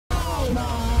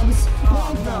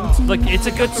Look, it's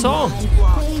a good song.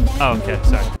 Oh, okay,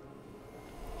 sorry.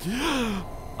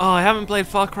 Oh, I haven't played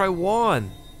Far Cry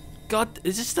 1. God,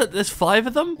 is this there's 5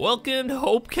 of them? Welcome to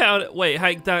Hope Count. Wait,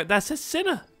 hang down. That says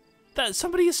Sinner. That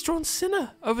somebody has drawn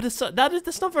Sinner over the side.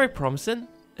 That's not very promising.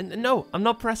 And no, I'm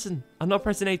not pressing A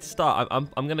to start.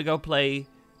 I'm gonna go play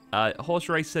Horse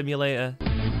Race Simulator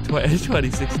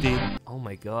 2016. Oh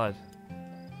my god.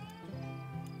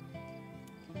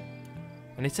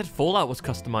 And it said Fallout was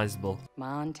customizable.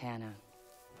 Montana.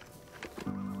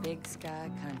 Big sky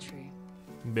country.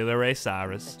 Billy Ray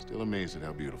Cyrus. Still amazed at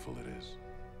how beautiful it is.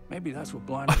 Maybe that's what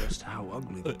blinded us to how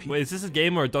ugly the people. Wait, is this a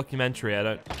game or a documentary? I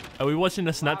don't... Are we watching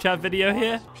a Snapchat video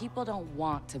here? People don't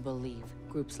want to believe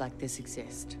groups like this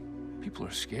exist. People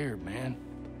are scared, man.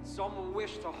 Some will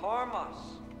wish to harm us.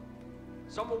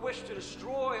 Some will wish to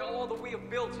destroy all that we have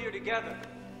built here together.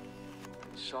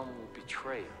 Some will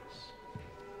betray us.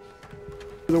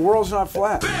 The world's not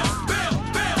flat. Build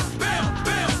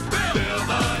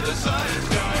by the science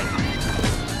guy.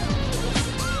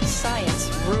 Science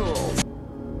rules.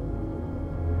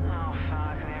 Oh,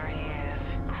 fuck, there he is.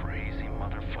 Crazy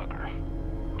motherfucker.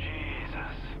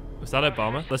 Jesus. Was that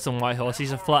Obama? Listen, White Horse,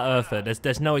 he's a flat earther.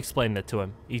 There's no explaining it to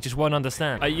him. He just won't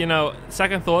understand. You know,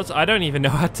 second thoughts, I don't even know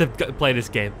how to play this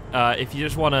game. If you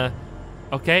just want to...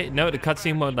 Okay, no, the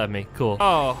cutscene won't let me. Cool.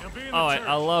 Oh,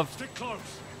 I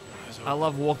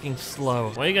love walking slow.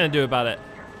 What are you gonna do about it?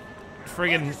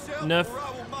 Friggin' nerf.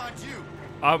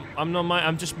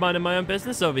 I'm just minding my own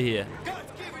business over here.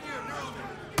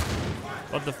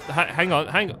 What the? Hang on.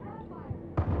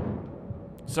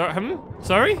 Sorry.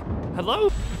 Sorry. Hello.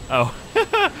 Oh.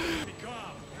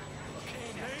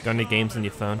 Got any games on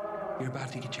your phone? You're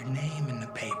about to get your name in the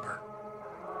paper.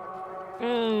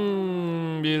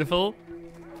 Beautiful.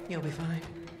 You'll be fine.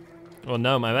 Well,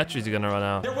 no, my batteries are gonna run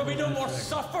out. There will be no more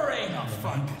suffering.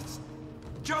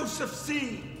 Joseph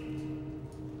C.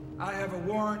 I have a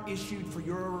warrant issued for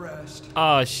your arrest.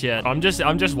 Oh shit! I'm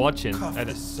just watching. Cuff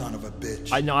this son of a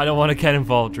bitch. I know I don't want to get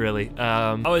involved really.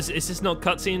 Oh, is this not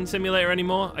cutscene simulator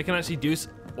anymore? I can actually do.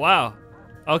 Wow.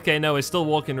 Okay, no, we're still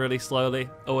walking really slowly.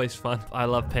 Always fun. I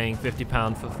love paying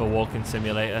 £50 for walking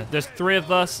simulator. There's 3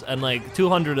 of us and like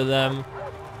 200 of them.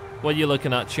 What are you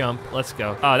looking at, chump? Let's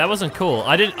go. Oh, that wasn't cool.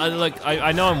 I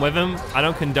know I'm with him. I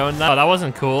don't condone that. Oh, that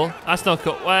wasn't cool. That's not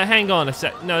cool. Well, hang on a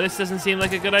sec. No, this doesn't seem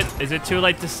like a good idea. Is it too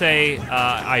late to say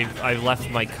I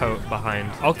left my coat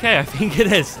behind? Okay, I think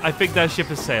it is. I think that ship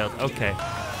has sailed. Okay.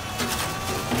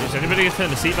 Is anybody gonna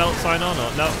turn the seatbelt sign on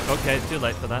or no? Okay, too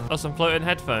late for that. Oh, some floating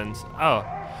headphones.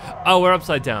 Oh, we're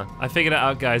upside down. I figured it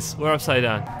out, guys. We're upside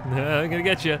down. I'm gonna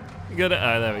get you. Oh,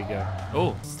 there we go.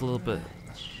 Oh, it's a little bit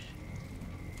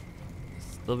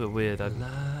weird. Like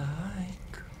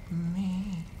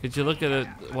me. Did you look at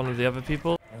one of the other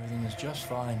people? Everything is just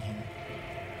fine here.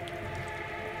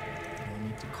 No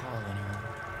need to call anyone.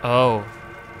 Oh.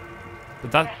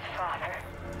 But that...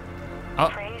 Oh.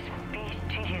 Praise be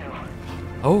to you.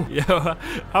 Oh. Yo,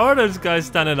 how are those guys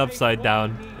standing upside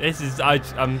down? This is... I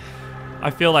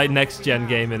feel like next gen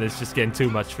gaming is just getting too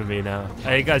much for me now.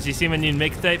 Hey guys, you see my new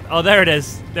mixtape? Oh, there it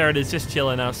is. There it is, just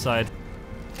chilling outside.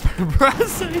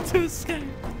 Pressing to escape.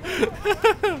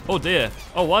 Oh dear.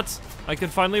 Oh, what? I can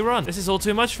finally run. This is all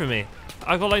too much for me.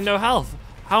 I got like no health.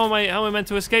 How am I meant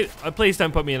to escape? Please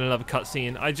don't put me in another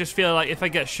cutscene. I just feel like if I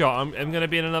get shot, I'm gonna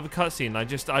be in another cutscene. I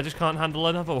just can't handle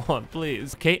another one,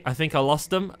 please. Okay, I think I lost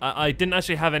them. I didn't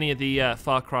actually have any of the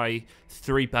Far Cry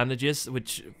 3 bandages,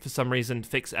 which for some reason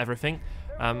fix everything.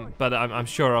 But I'm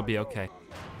sure I'll be okay.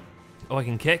 Oh, I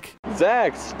can kick.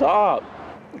 Zach, stop.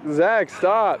 Zach,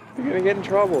 stop. You're gonna get in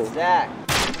trouble. Zach.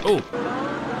 Oh.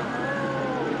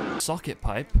 Socket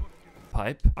pipe.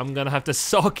 I'm gonna have to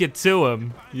sock it to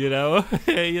him, you know?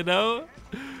 You know?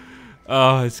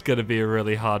 Oh, it's gonna be a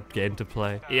really hard game to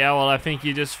play. Yeah, well, I think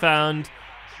you just found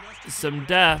some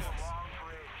death.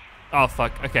 Oh,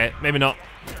 fuck. Okay, maybe not.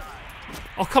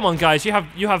 Oh, come on, guys. You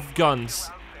have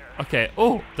guns. Okay.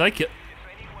 Oh, did I kill?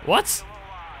 What?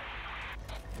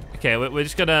 Okay, we're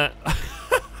just gonna...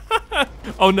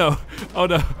 Oh no. Oh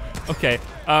no. Okay.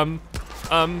 I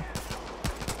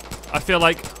feel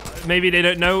like maybe they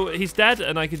don't know he's dead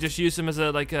and I could just use him as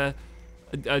a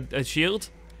shield.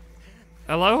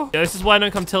 Hello? Yeah, this is why I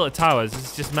don't come Tilted Towers.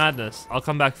 This is just madness. I'll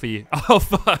come back for you. Oh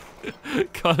fuck.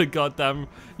 Goddamn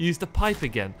used the pipe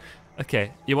again.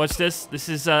 Okay, you watch this? This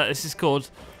is called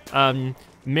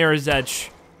Mirror's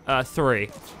Edge 3.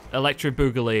 Electro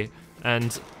Boogaloo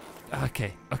and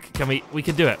okay, can we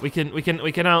can do it. We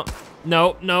can out.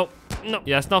 No.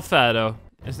 Yeah, it's not fair though.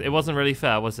 It wasn't really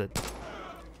fair, was it?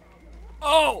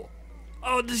 Oh,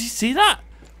 did you see that?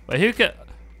 Wait, who could?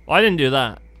 Well, I didn't do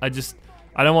that.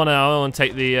 I don't want to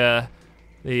take the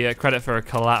credit for a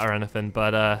collat or anything,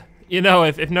 but you know,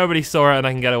 if nobody saw it and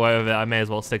I can get away with it, I may as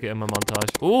well stick it in my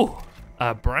montage. Ooh,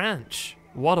 a branch.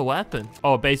 What a weapon.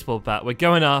 Oh, a baseball bat. We're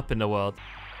going up in the world.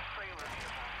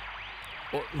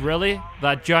 Oh, really?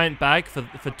 That giant bag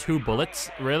for 2 bullets?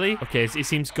 Really? Okay, it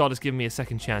seems God has given me a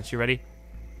second chance. You ready?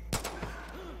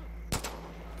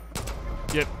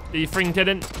 Yep, you freaking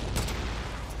didn't.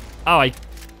 Oh,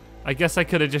 I guess I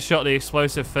could have just shot the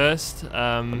explosive first.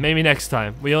 Maybe next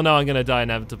time. We all know I'm gonna die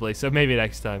inevitably, so maybe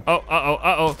next time. Oh,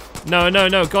 uh-oh.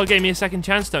 No. God gave me a second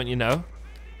chance, don't you know?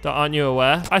 Aren't you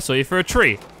aware? I saw you for a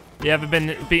tree. You ever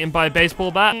been beaten by a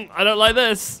baseball bat? I don't like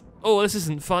this. Oh, this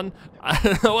isn't fun. I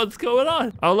don't know what's going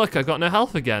on. Oh, look, I got no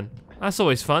health again. That's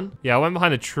always fun. Yeah, I went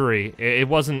behind a tree. It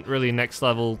wasn't really next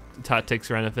level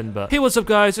tactics or anything, but... Hey, what's up,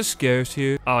 guys? It scares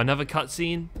you. Oh, another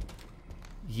cutscene?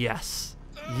 Yes.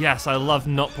 Yes, I love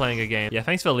not playing a game. Yeah,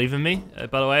 thanks for leaving me.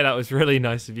 By the way, that was really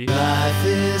nice of you. Life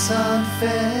is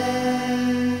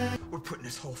unfair. We're putting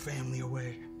this whole family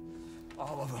away.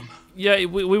 All of them. Yeah,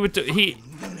 we would do...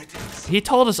 He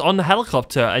told us on the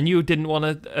helicopter, and you didn't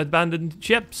want to abandon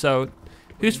ship, so...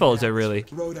 Whose fault is it, really?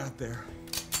 Road out there.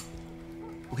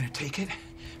 We're gonna take it.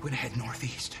 We're gonna head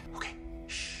northeast. Okay.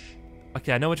 Shh.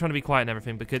 Okay, I know we're trying to be quiet and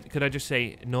everything, but could I just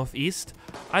say northeast?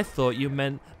 I thought you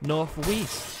meant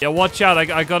northwest. Yeah, watch out!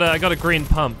 I got a green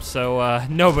pump, so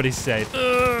nobody's safe.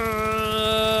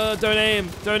 Don't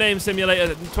aim,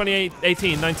 simulator.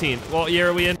 2018, 19. What year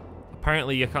are we in?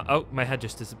 Apparently you can't. Oh, my head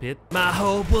just disappeared. My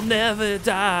hope will never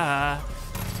die.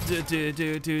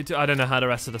 I don't know how the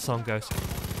rest of the song goes.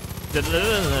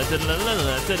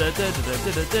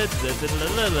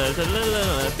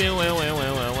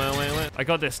 I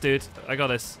got this, dude. I got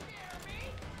this.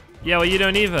 Yeah, well, you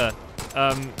don't either.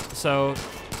 So,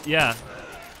 yeah.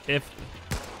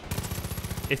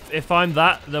 If I'm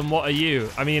that, then what are you?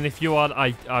 I mean, if you are,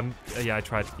 yeah, I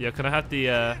tried. Yeah, can I have the,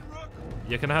 yeah,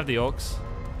 can I have the orcs?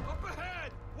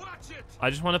 I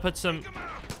just want to put some.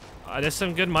 There's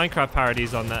some good Minecraft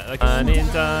parodies on that. Like, in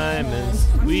diamonds,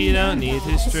 we don't need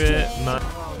to strip my.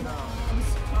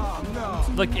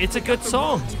 Look, it's a good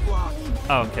song.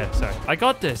 Oh, okay, sorry. I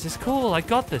got this. It's cool. I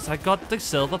got this. I got the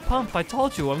silver pump. I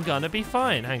told you I'm gonna be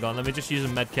fine. Hang on, let me just use a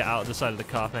medkit out of the side of the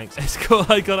car. Thanks. It's cool.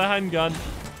 I got a handgun.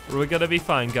 We're gonna be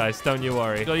fine, guys. Don't you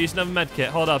worry. Gotta use another medkit.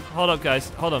 Hold up, guys.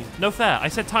 Hold on. No fair. I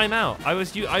said time out. I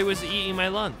was eating my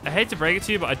lunch. I hate to break it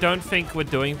to you, but I don't think we're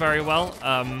doing very well.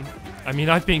 I mean,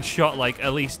 I've been shot like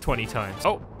at least 20 times.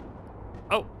 Oh,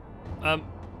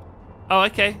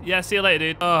 okay. Yeah, see you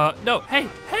later, dude. No. Hey.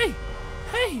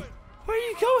 Where are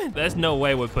you going? There's no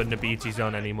way we're putting a BG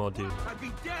zone anymore, dude. I'd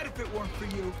be dead if it weren't for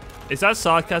you. Is that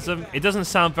sarcasm? It doesn't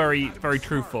sound very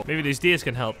truthful. Maybe these deers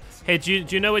can help. Hey, do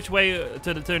you know which way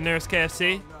to the nearest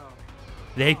KFC?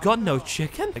 They got no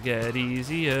chicken? I get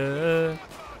easier.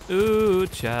 Ooh,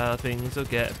 child, things will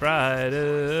get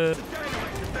brighter.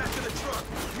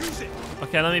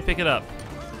 Okay, let me pick it up.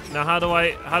 Now, how do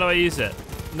I use it?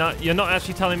 No, you're not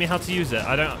actually telling me how to use it.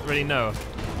 I don't really know.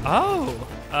 Oh,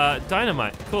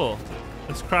 dynamite. Cool.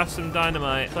 Let's craft some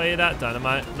dynamite. Play that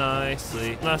dynamite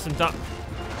nicely. Now some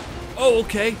Oh,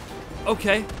 okay.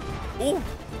 Okay. Ooh.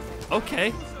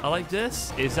 Okay. I like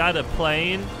this. Is that a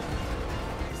plane?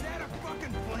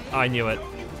 I knew it.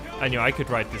 I knew I could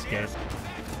write this game.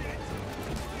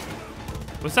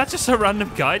 Was that just a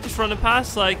random guy just running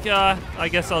past? Like, I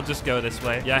guess I'll just go this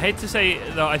way. Yeah, I hate to say,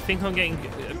 though, I think I'm getting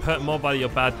hurt more by your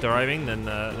bad driving than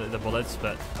the bullets,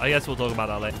 but I guess we'll talk about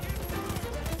that later.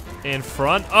 In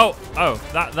front? Oh,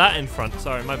 that in front.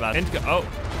 Sorry, my bad. Oh.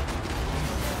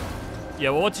 Yeah,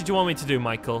 well, what did you want me to do,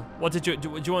 Michael? What do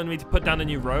you want me to put down a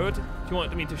new road? Do you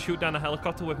want me to shoot down a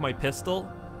helicopter with my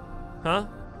pistol? Huh?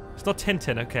 It's not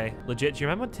Tintin, okay. Legit, do you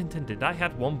remember what Tintin did? I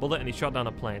had one bullet and he shot down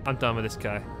a plane. I'm done with this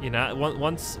guy. You know,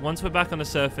 once we're back on the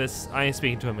surface, I ain't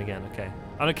speaking to him again, okay?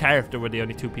 I don't care if there were the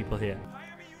only 2 people here.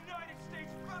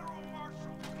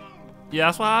 Yeah,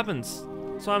 that's what happens.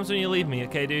 That's what happens when you leave me,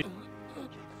 okay, dude?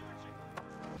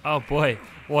 Oh boy,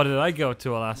 what did I go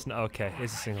to last night? Okay,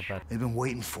 it's a single bed. They've been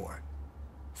waiting for it.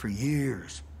 For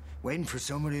years. Waiting for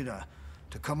somebody to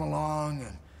come along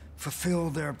and fulfill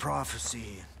their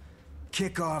prophecy. And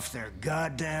kick off their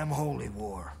goddamn holy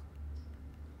war.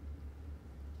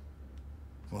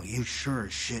 Well, you sure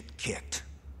as shit kicked.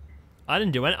 I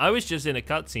didn't do it. I was just in a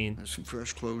cutscene. There's some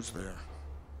fresh clothes there.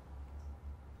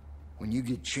 When you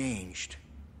get changed,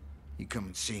 you come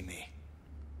and see me.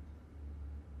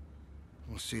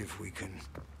 We'll see if we can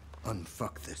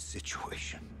unfuck this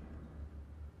situation.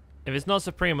 If it's not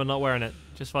Supreme, I'm not wearing it.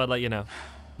 Just thought I'd let you know.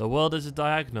 The world is a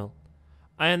diagonal.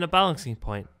 I am the balancing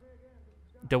point.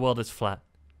 The world is flat.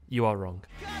 You are wrong.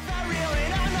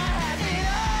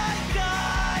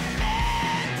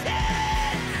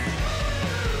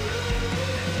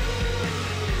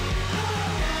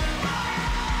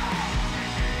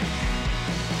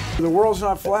 The world's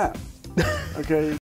not flat. Okay?